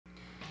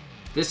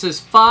This is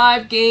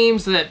 5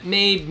 games that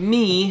made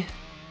me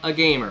a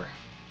gamer.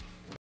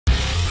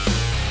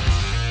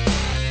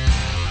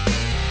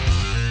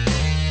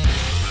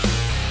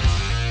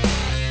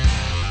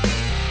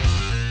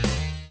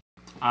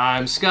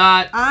 I'm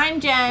Scott. I'm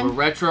Jen. We're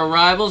Retro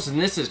Rivals,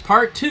 and this is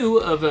part 2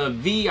 of a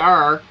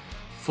VR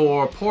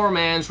for Poor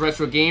Man's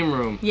Retro Game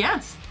Room.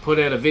 Yes. Put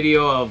out a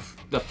video of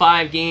the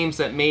 5 games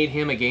that made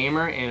him a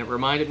gamer, and it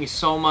reminded me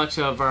so much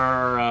of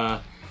our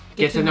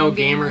Get to Know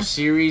Gamer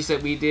series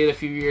that we did a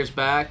few years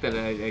back. That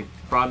it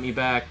brought me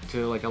back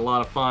to like a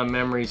lot of fond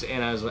memories.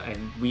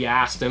 And we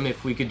asked him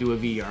if we could do a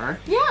VR.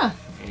 Yeah.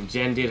 And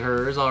Jen did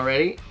hers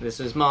already.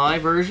 This is my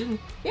version.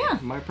 Yeah.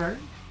 My part.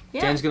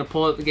 Yeah. Jen's gonna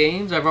pull out the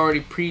games. I've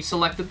already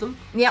pre-selected them.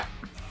 Yep.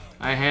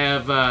 I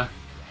have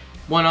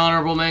one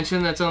honorable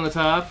mention that's on the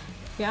top.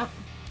 Yep.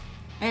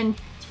 And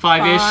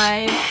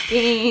 5-ish. 5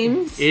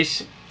 games.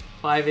 Ish.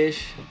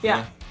 5-ish.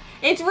 Yeah.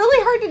 It's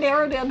really hard to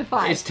narrow down to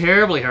 5. It's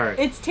terribly hard.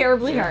 It's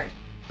terribly hard.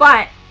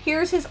 But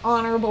here's his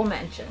honorable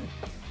mention.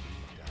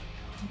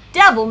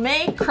 Devil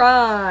May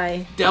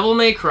Cry. Devil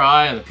May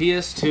Cry on the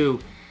PS2.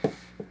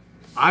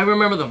 I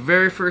remember the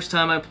very first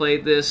time I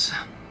played this,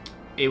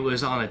 it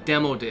was on a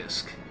demo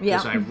disc. Yeah.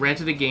 So I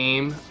rented a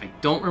game. I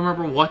don't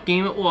remember what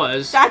game it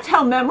was. That's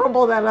how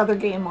memorable that other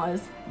game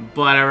was.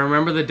 But I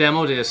remember the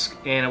demo disc,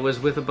 and it was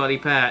with a buddy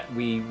Pat.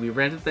 We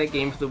rented that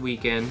game for the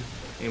weekend,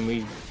 and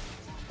we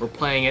were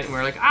playing it, and we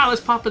were like,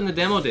 let's pop in the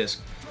demo disc.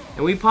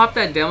 And we popped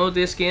that demo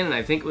disc in, and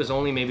I think it was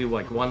only maybe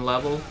like 1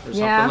 level or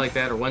something like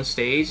that, or 1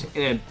 stage.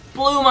 And it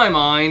blew my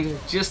mind,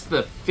 just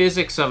the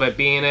physics of it,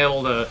 being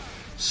able to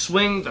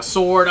swing the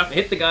sword up,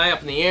 hit the guy up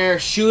in the air,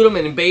 shoot him,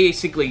 and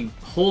basically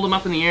hold him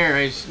up in the air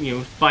as,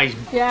 by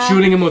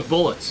shooting him with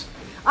bullets.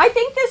 I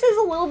think this is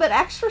a little bit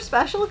extra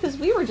special because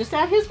we were just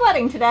at his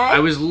wedding today. I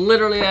was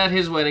literally at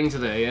his wedding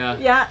today, yeah.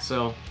 Yeah.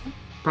 So,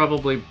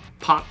 probably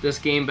pop this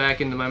game back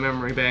into my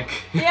memory bank.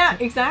 Yeah,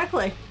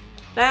 exactly.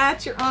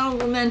 That's your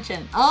honorable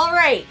mention. All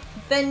right,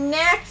 the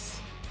next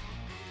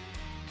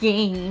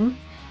game.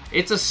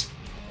 It's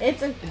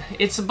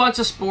a bunch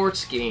of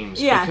sports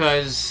games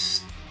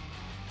because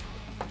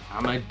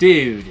I'm a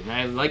dude and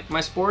I like my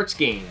sports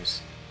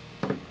games.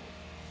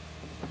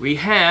 We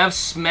have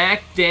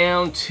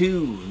SmackDown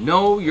 2,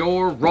 Know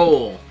Your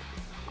Role.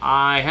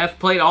 I have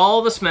played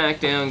all the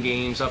SmackDown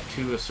games up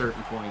to a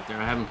certain point there.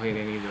 I haven't played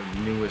any of the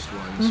newest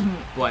ones.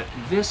 But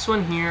this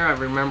one here I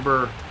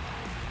remember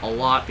a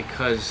lot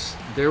because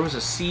there was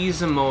a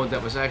season mode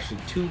that was actually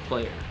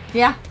 2-player.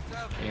 Yeah.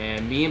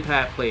 And me and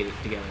Pat played it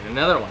together.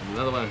 Another one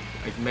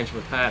I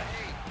mentioned with Pat.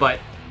 But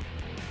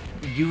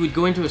you would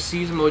go into a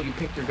season mode, you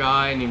pick your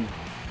guy, and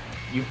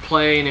you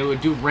play, and it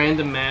would do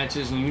random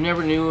matches, and you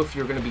never knew if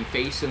you were going to be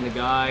facing the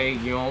guy,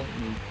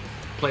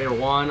 player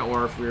 1,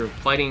 or if we were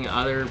fighting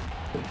other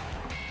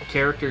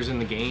characters in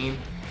the game.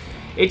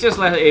 It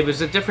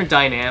was a different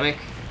dynamic.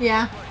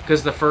 Yeah.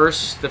 Because the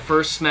first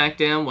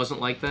SmackDown wasn't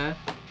like that.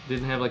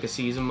 Didn't have like a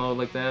season mode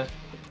like that.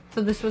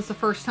 So this was the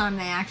first time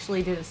they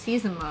actually did a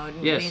season mode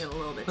and made it a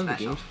little bit special.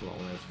 The game's full.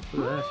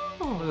 Look at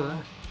that. Look at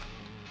that.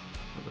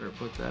 I better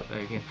put that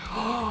back in.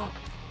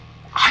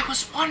 I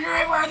was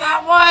wondering where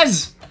that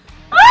was!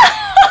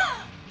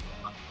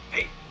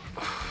 Hey.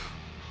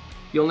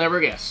 You'll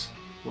never guess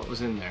what was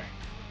in there.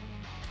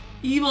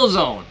 Evil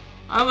Zone.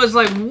 I was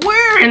like,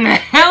 where in the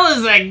hell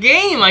is that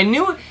game? I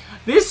knew it.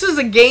 This is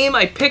a game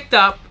I picked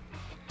up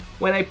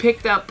when I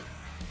picked up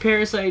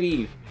Parasite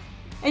Eve.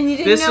 And you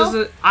didn't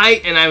know?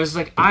 I was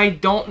like, I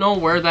don't know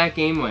where that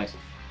game went.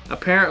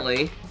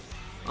 Apparently,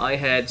 I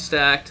had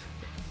stacked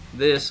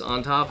this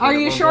on top of it. Are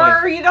you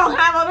sure you don't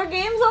have other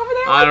games over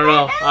there? I don't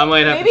know. I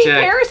might have to check.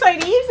 Maybe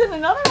Parasite Eve's in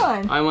another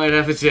one. I might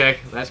have to check.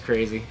 That's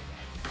crazy.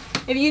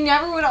 If you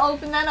never would have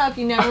opened that up,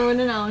 you never would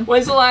have known.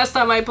 When's the last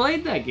time I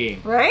played that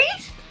game?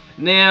 Right?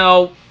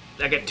 Now,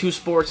 I got 2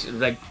 sports.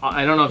 Like,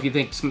 I don't know if you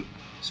think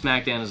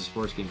SmackDown is a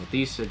sports game, but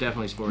these are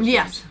definitely sports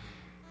games.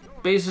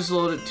 Bases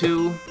Loaded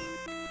 2.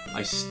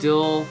 I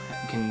still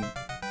can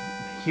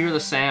hear the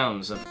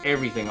sounds of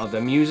everything, of the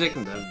music,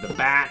 and the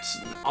bats,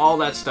 and all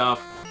that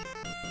stuff.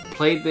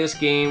 Played this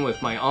game with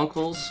my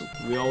uncles.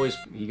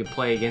 You could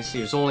play against.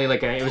 It was only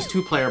like it was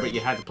 2-player, but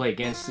you had to play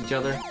against each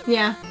other.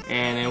 Yeah.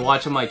 And then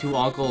watching my 2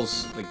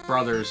 uncles, like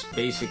brothers,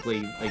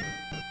 basically, like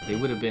they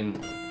would have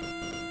been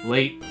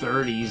late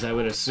 30s, I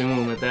would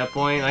assume at that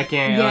point. I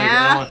can't.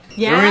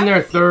 They're in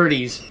their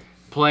 30s.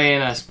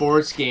 Playing a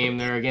sports game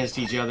there against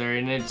each other,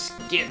 and it's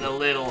getting a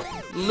little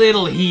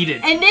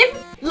heated. And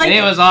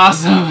it was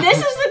awesome. This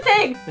is the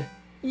thing.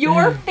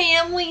 Your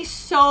family's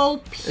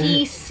so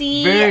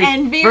PC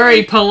and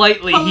very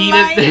politely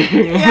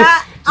heated.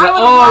 Yeah.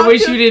 I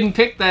wish you didn't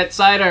pick that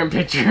sidearm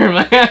picture.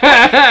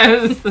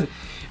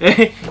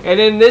 And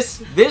then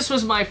this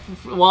was my,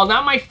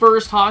 not my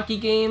first hockey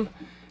game,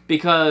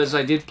 because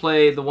I did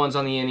play the ones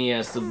on the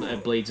NES,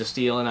 the Blades of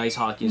Steel and Ice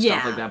Hockey and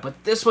stuff like that.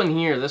 But this one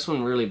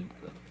really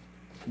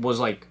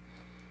was like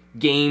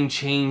game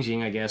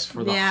changing, I guess,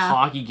 for the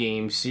hockey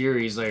game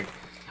series. Like,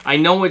 I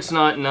know it's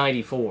not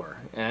 94.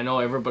 And I know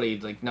everybody,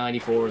 like,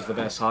 94 is the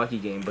best hockey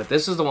game, but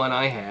this is the one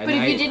I had. But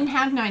if you didn't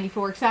have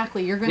 94,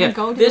 exactly, you're going to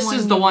go to the one this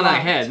is the one I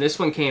had. This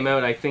one came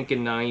out, I think,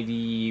 in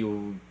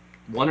 91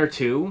 or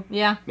 2.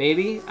 Yeah.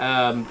 Maybe.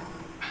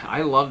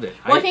 I loved it.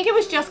 Well, I think it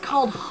was just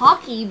called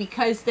hockey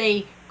because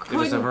they couldn't... It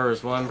was the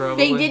first one,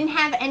 probably. They didn't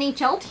have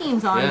NHL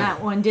teams on that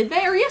one, did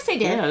they? Or yes, they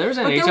did. Yeah, there was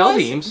NHL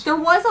teams. There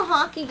was a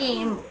hockey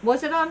game.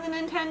 Was it on the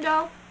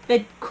Nintendo?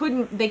 That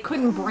they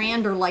couldn't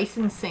brand or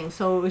license things,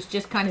 so it was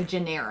just kind of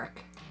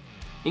generic.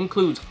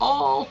 Includes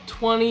all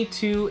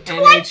 22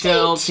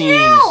 NHL teams.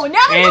 Now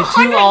and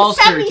 2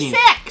 All-Star teams.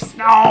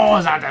 No,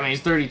 it's not that many.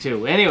 It's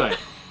 32. Anyway,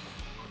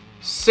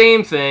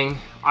 same thing.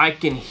 I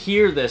can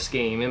hear this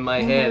game in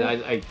my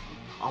head.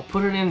 I'll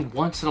put it in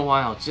once in a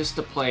while just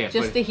to play it.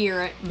 Just to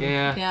hear it.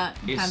 Yeah.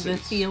 Have the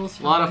feels.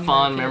 A lot of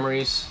fond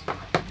memories.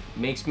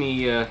 Makes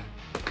me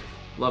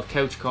love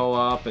couch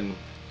co-op and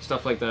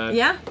stuff like that.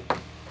 Yeah.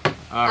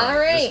 All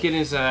right. Let's get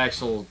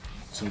into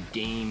some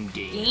gaming.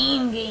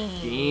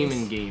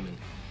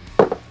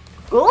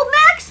 Golden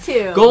Axe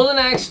 2. Golden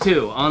Axe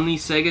 2 on the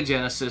Sega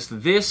Genesis.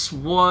 This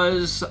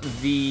was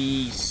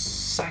the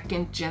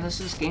second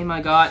Genesis game I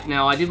got.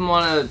 Now, I didn't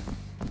want to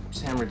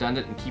sound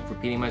redundant and keep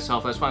repeating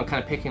myself. That's why I'm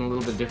kind of picking a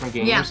little bit different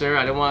games there.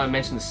 I didn't want to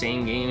mention the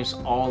same games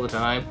all the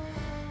time.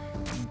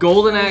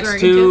 Golden Axe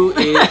 2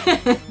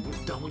 is...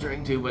 Double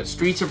Dragon 2, but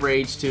Streets of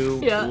Rage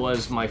 2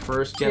 was my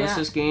first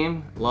Genesis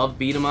game. Love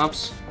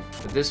beat-em-ups.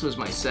 But this was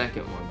my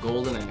second one,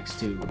 Golden Axe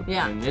 2.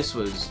 Yeah. And this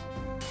was...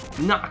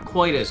 not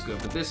quite as good,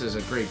 but this is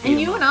a great game.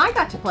 And you and I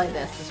got to play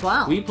this as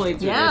well. We played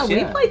through this.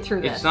 Yeah, we played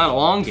through this. It's not a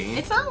long game.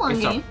 It's not a long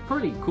game. It's a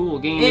pretty cool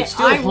game. It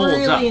still holds up.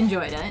 I really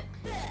enjoyed it.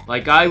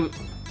 Like,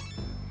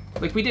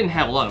 we didn't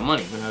have a lot of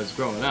money when I was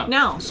growing up.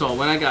 No. So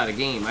when I got a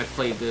game, I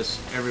played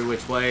this every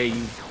which way,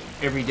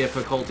 every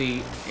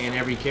difficulty, and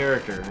every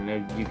character. And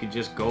then you could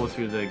just go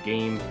through the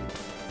game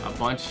a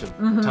bunch of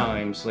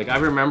times. Like, I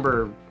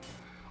remember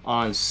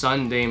on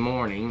Sunday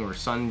morning or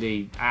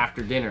Sunday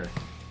after dinner,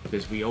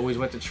 because we always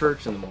went to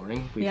church in the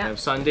morning. We'd have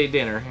Sunday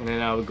dinner, and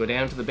then I would go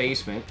down to the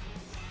basement.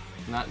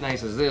 Not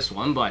nice as this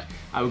one, but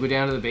I would go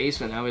down to the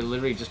basement, and I would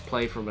literally just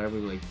play for whatever,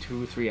 like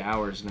 2 or 3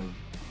 hours, and then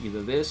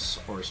either this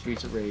or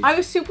Streets of Rage. I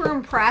was super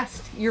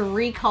impressed, your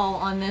recall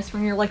on this,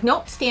 when you're like,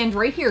 nope, stand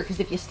right here, because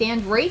if you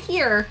stand right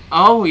here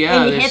and you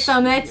hit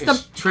them, that's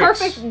the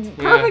perfect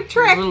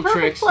trick,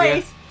 perfect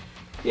place.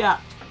 Yeah,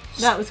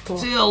 that was cool.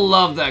 Still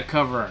love that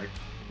cover art.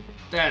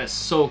 That is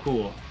so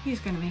cool. He's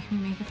gonna make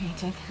me make a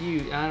painting.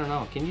 I don't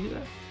know. Can you do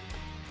that?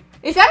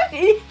 Is that?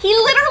 He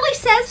literally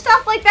says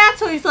stuff like that,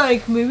 so he's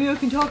like, maybe I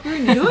can talk her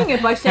into doing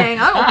it by saying,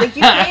 I don't think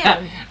you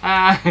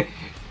can.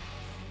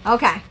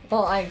 Okay.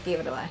 Well, I gave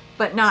it away,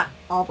 but not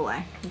all the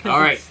way. All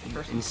right.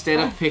 Instead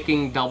of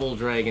picking Double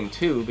Dragon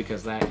 2,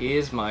 because that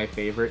is my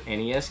favorite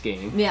NES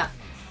game. Yeah.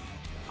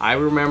 I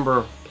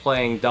remember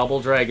playing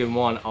Double Dragon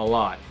 1 a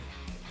lot,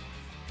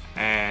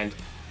 and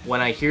when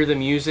I hear the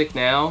music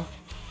now,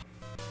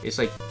 it's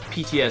like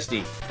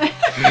PTSD.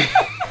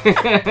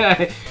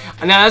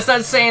 Now, that's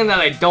not saying that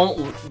I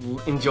don't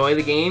enjoy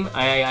the game.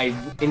 I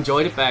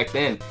enjoyed it back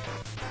then.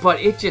 But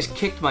it just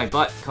kicked my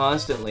butt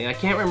constantly. I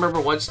can't remember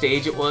what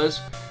stage it was,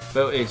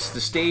 but it's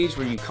the stage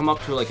where you come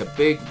up to like a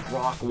big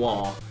rock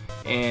wall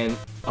and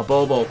a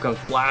Bobo comes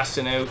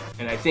blasting out,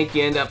 and I think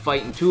you end up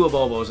fighting 2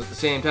 Abobos at the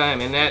same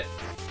time, and that...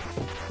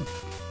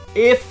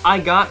 If I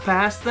got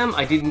past them,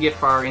 I didn't get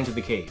far into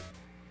the cave.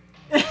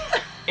 And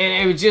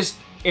it was just...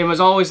 It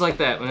was always like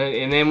that.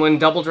 And then when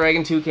Double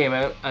Dragon 2 came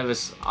out, I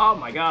was, oh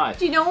my god.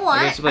 Do you know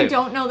what? I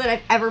don't know that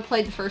I've ever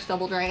played the first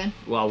Double Dragon.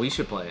 Well, we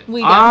should play it.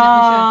 We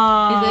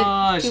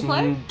definitely should. Is it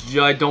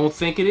 2-player? I don't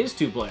think it is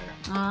 2-player.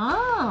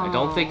 Oh. I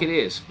don't think it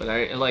is. But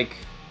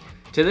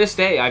to this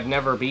day, I've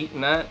never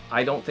beaten that.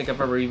 I don't think I've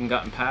ever even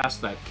gotten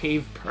past that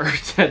cave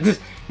part.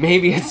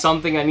 Maybe it's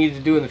something I need to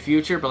do in the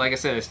future, but like I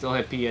said, I still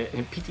have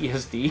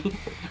PTSD.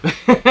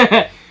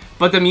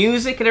 But the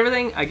music and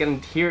everything, I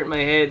can hear it in my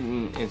head,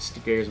 and it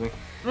scares me.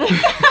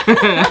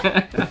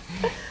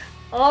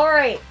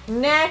 Alright,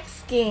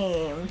 next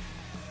game.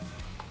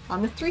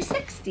 On the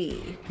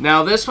 360.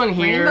 Now this one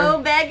here...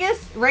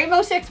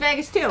 Rainbow Six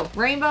Vegas 2.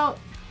 Rainbow...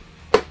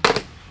 Do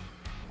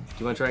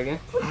you want to try again?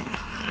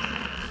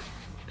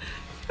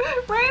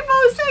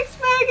 Rainbow Six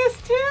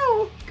Vegas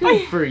 2!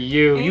 Good for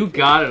you. You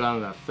got it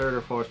on the 3rd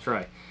or 4th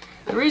try.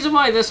 The reason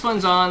why this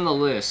one's on the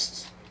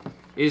list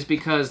is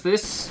because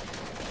this...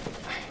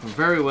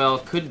 very well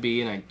could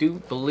be, and I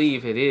do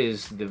believe it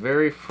is, the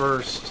very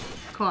first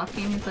co-op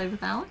game you played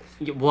with Alex?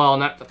 Well,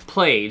 not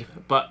played,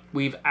 but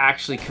we've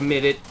actually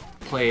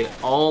played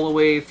all the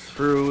way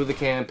through the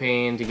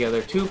campaign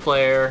together,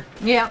 2-player.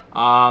 Yeah.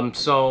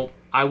 So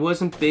I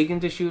wasn't big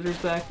into shooters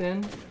back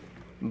then,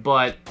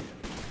 but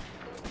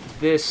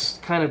this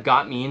kind of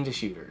got me into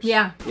shooters.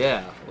 Yeah.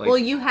 Yeah. Well,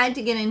 you had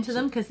to get into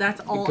them because that's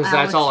all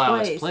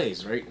Alex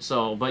plays, right?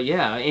 So, but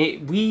yeah,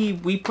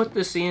 we put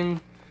this in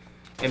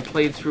and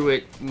played through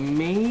it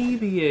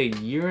maybe a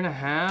year and a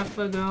half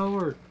ago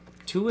or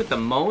 2 at the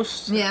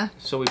most. Yeah.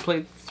 So we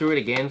played through it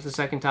again for the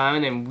second time,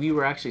 and then we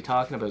were actually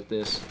talking about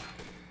this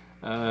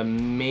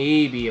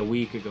maybe a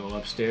week ago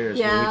upstairs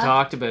when we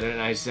talked about it,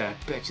 and I said,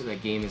 I bet you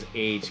that game has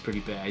aged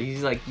pretty bad.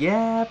 He's like,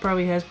 yeah, it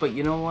probably has, but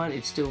you know what?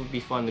 It still would be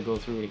fun to go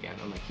through it again.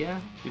 I'm like, yeah,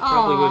 it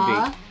probably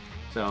would be.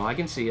 So I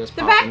can see us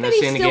popping this in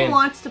again. The fact that he still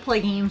wants to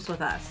play games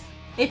with us.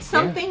 It's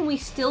something we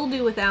still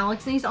do with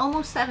Alex, and he's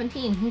almost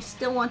 17. He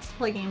still wants to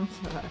play games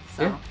with us,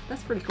 so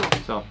that's pretty cool.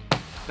 So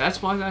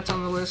that's why that's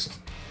on the list.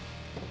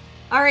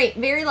 All right,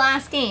 very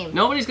last game.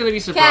 Nobody's going to be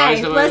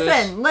surprised about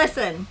this.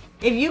 Listen.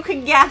 If you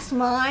could guess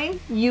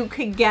mine, you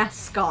could guess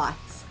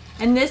Scott's.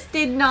 And this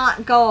did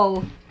not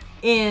go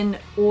in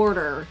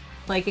order,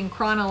 like in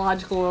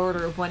chronological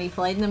order of when he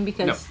played them,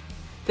 because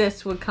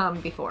this would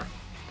come before.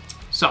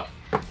 So,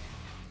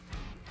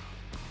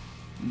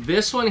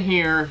 this one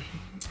here,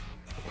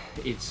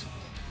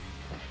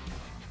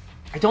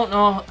 I don't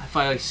know if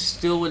I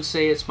still would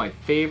say it's my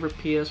favorite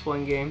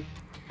PS1 game,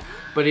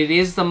 but it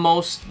is the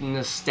most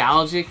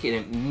nostalgic and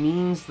it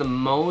means the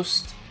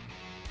most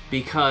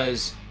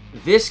because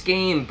this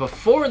game,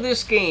 before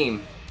this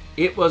game,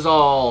 it was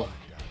all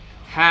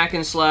hack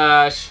and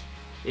slash,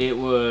 it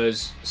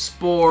was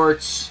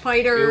sports,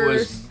 fighters, it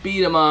was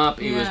beat 'em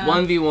up, it was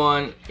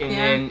 1v1, and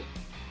then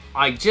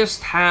I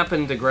just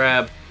happened to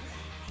grab,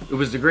 it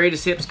was the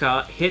greatest hits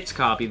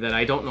copy that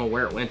I don't know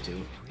where it went to.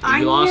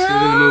 We lost it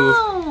in the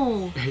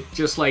move.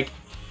 Just like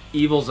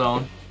Evil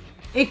Zone.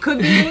 It could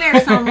be in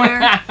there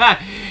somewhere.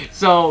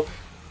 So,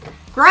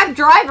 grab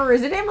Driver.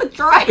 Is it in with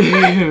Driver?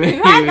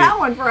 You've had that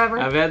one forever.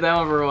 I've had that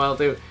one for a while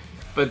too.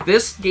 But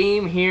this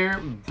game here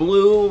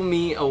blew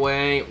me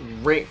away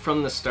right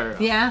from the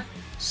start. Yeah.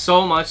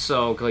 So much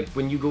so, like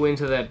when you go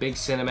into that big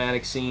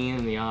cinematic scene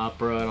and the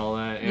opera and all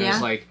that, and it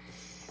was like,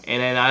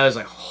 and then I was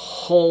like,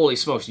 holy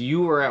smokes,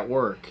 you were at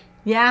work.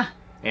 Yeah.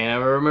 And I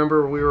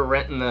remember we were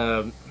renting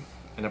an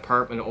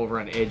apartment over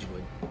on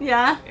Edgewood.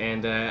 Yeah.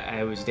 And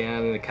I was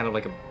down in kind of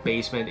like a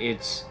basement.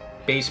 It's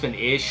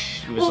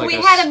basement-ish. It was well, like we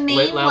a had a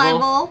main split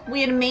level.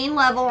 We had a main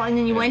level, and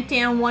then you went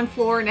down one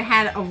floor, and it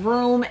had a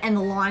room and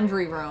the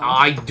laundry room.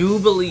 I do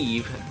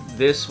believe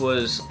this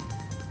was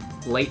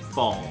late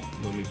fall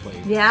when we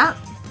played. Yeah.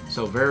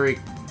 So very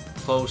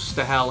close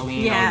to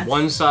Halloween on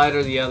one side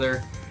or the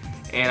other.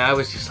 And I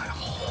was just like,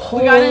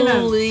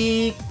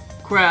 holy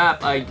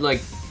crap. I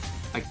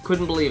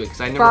couldn't believe it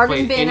because I never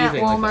played anything at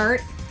Walmart. like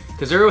that.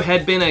 Because there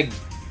had been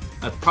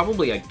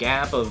probably a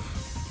gap of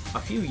a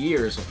few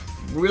years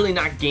of really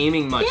not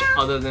gaming much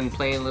other than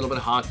playing a little bit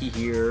of hockey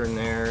here and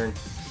there.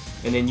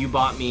 And then you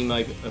bought me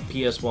my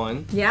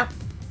PS1. Yep.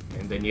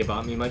 And then you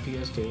bought me my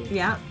PS2.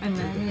 Yeah, and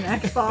then an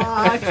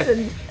Xbox.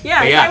 And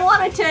I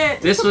wanted to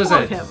This was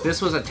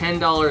a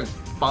 $10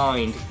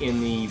 find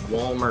in the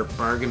Walmart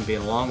bargain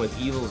bin along with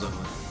Evil Zone.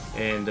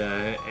 And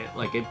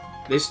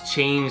this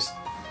changed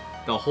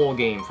the whole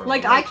game for me.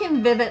 Like, I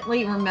can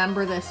vividly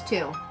remember this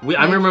too.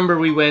 I remember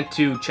we went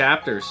to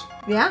Chapters.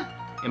 Yeah.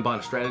 And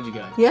bought a strategy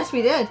guide. Yes,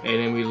 we did. And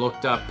then we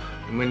looked up,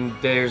 and when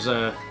there's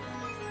a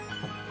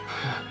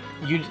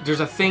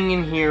thing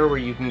in here where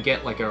you can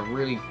get like a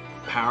really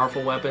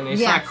powerful weapon.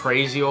 It's not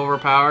crazy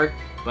overpowered,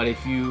 but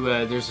if you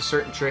there's a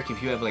certain trick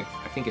if you have like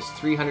I think it's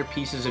 300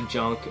 pieces of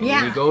junk, and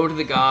you go to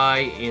the guy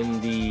in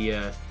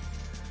the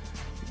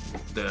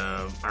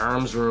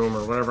arms room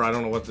or whatever, I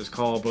don't know what this is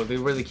called, but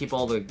where they keep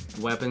all the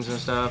weapons and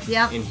stuff.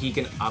 Yeah. And he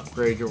can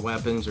upgrade your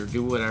weapons or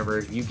do whatever.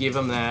 You give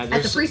him that.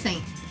 At the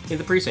precinct. In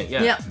the precinct,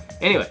 yeah. Yep.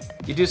 Anyway,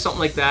 you do something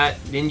like that,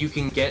 then you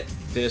can get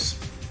this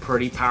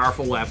pretty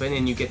powerful weapon,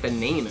 and you get to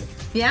name it.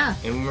 Yeah.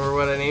 And remember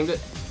what I named it?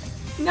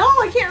 No,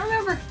 I can't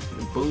remember.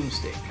 The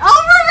boomstick.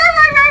 Oh,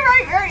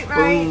 right.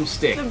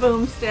 Boomstick. The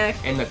boomstick.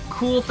 And the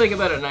cool thing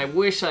about it, and I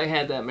wish I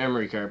had that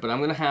memory card, but I'm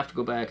going to have to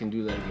go back and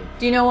do that again.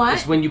 Do you know what?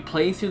 Is when you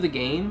play through the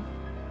game,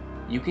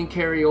 you can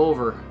carry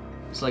over.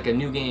 It's like a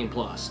new game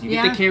plus. You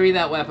get to carry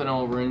that weapon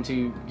over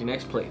into your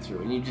next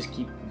playthrough, and you just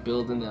keep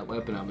building that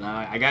weapon up. Now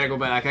I gotta go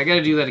back. I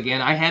gotta do that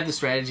again. I have the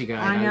strategy guide.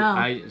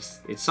 I know.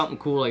 It's something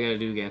cool I gotta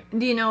do again.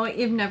 Do you know what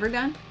you've never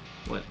done?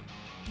 What?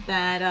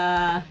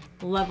 That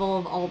level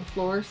of all the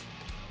floors.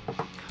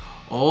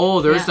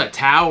 Oh, there's the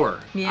tower.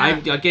 Yeah.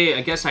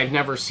 I guess I've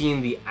never seen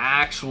the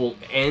actual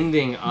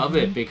ending of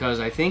it because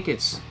I think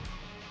is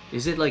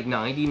it like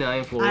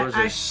 99 floors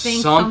or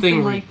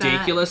something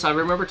ridiculous? Like I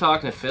remember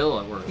talking to Phil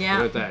at work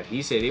about that.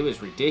 He said it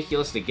was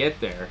ridiculous to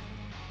get there.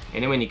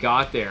 And then when you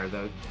got there,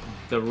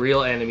 the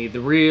real enemy, the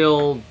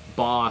real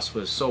boss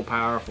was so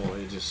powerful.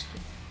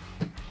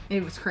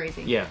 It was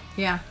crazy. Yeah.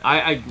 Yeah.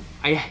 I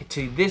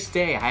to this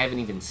day I haven't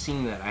even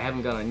seen that. I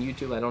haven't gone on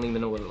YouTube. I don't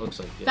even know what it looks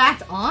like yet.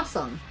 That's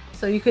awesome.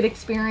 So you could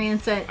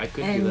experience it. I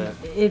could do that.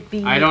 It'd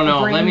be I don't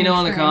know. Let me know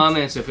in the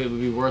comments if it would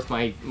be worth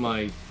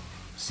my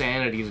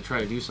sanity to try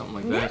to do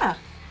something like that.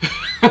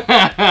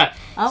 Yeah.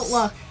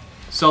 Outlook.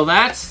 So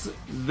that's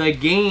the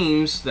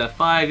games, the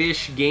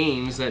 5-ish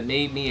games that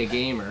made me a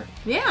gamer.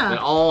 Yeah. That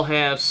all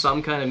have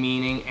some kind of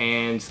meaning,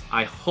 and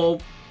I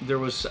hope there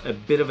was a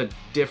bit of a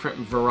different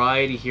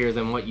variety here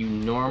than what you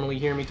normally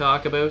hear me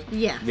talk about.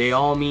 Yeah. They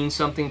all mean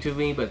something to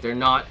me, but they're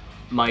not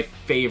my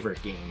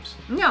favorite games.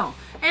 No.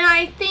 And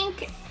I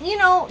think, you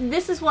know,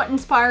 this is what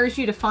inspires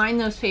you to find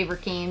those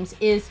favorite games,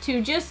 is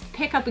to just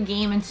pick up a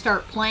game and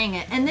start playing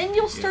it. And then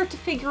you'll start to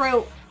figure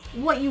out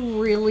what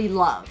you really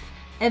love.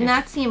 And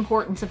that's the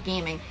importance of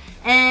gaming.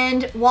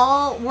 And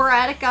while we're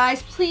at it,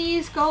 guys,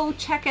 please go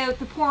check out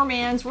the Poor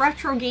Man's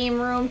Retro Game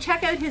Room.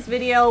 Check out his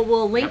video.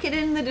 We'll link it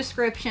in the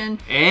description.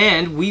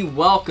 And we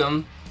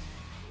welcome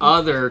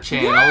other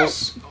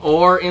channels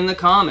or in the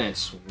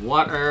comments.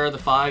 What are the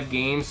 5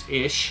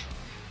 games-ish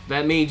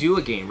that made you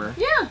a gamer?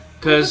 Yeah,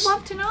 because I'd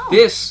love to know.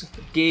 This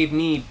gave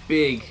me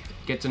big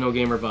get-to-know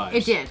gamer vibes.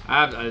 It did.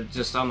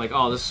 I'm like,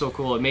 oh, this is so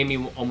cool. It made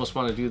me almost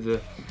want to do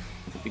the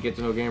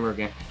get-to-know gamer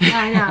again.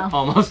 I know.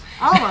 Almost.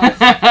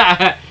 Almost.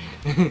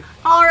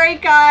 All right,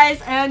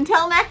 guys.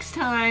 Until next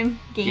time,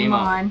 game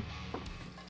on.